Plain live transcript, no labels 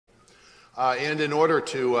And in order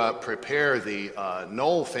to prepare the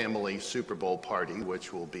Knoll family Super Bowl party,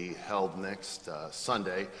 which will be held next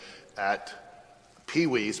Sunday at Pee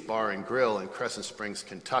Wee's Bar and Grill in Crescent Springs,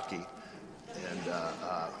 Kentucky, and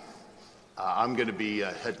I'm going to be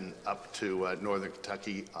heading up to northern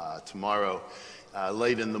Kentucky tomorrow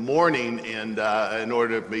late in the morning, and in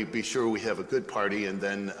order to be sure we have a good party, and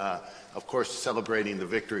then of course celebrating the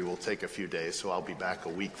victory will take a few days, so I'll be back a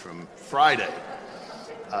week from Friday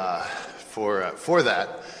for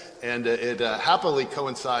that. And it happily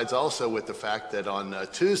coincides also with the fact that on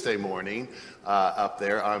Tuesday morning up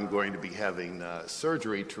there, I'm going to be having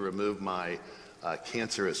surgery to remove my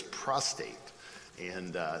cancerous prostate,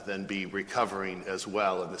 and then be recovering as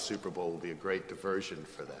well. And the Super Bowl will be a great diversion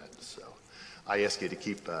for that. So I ask you to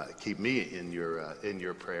keep me in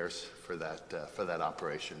your prayers for that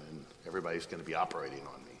operation, and everybody's going to be operating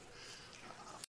on it.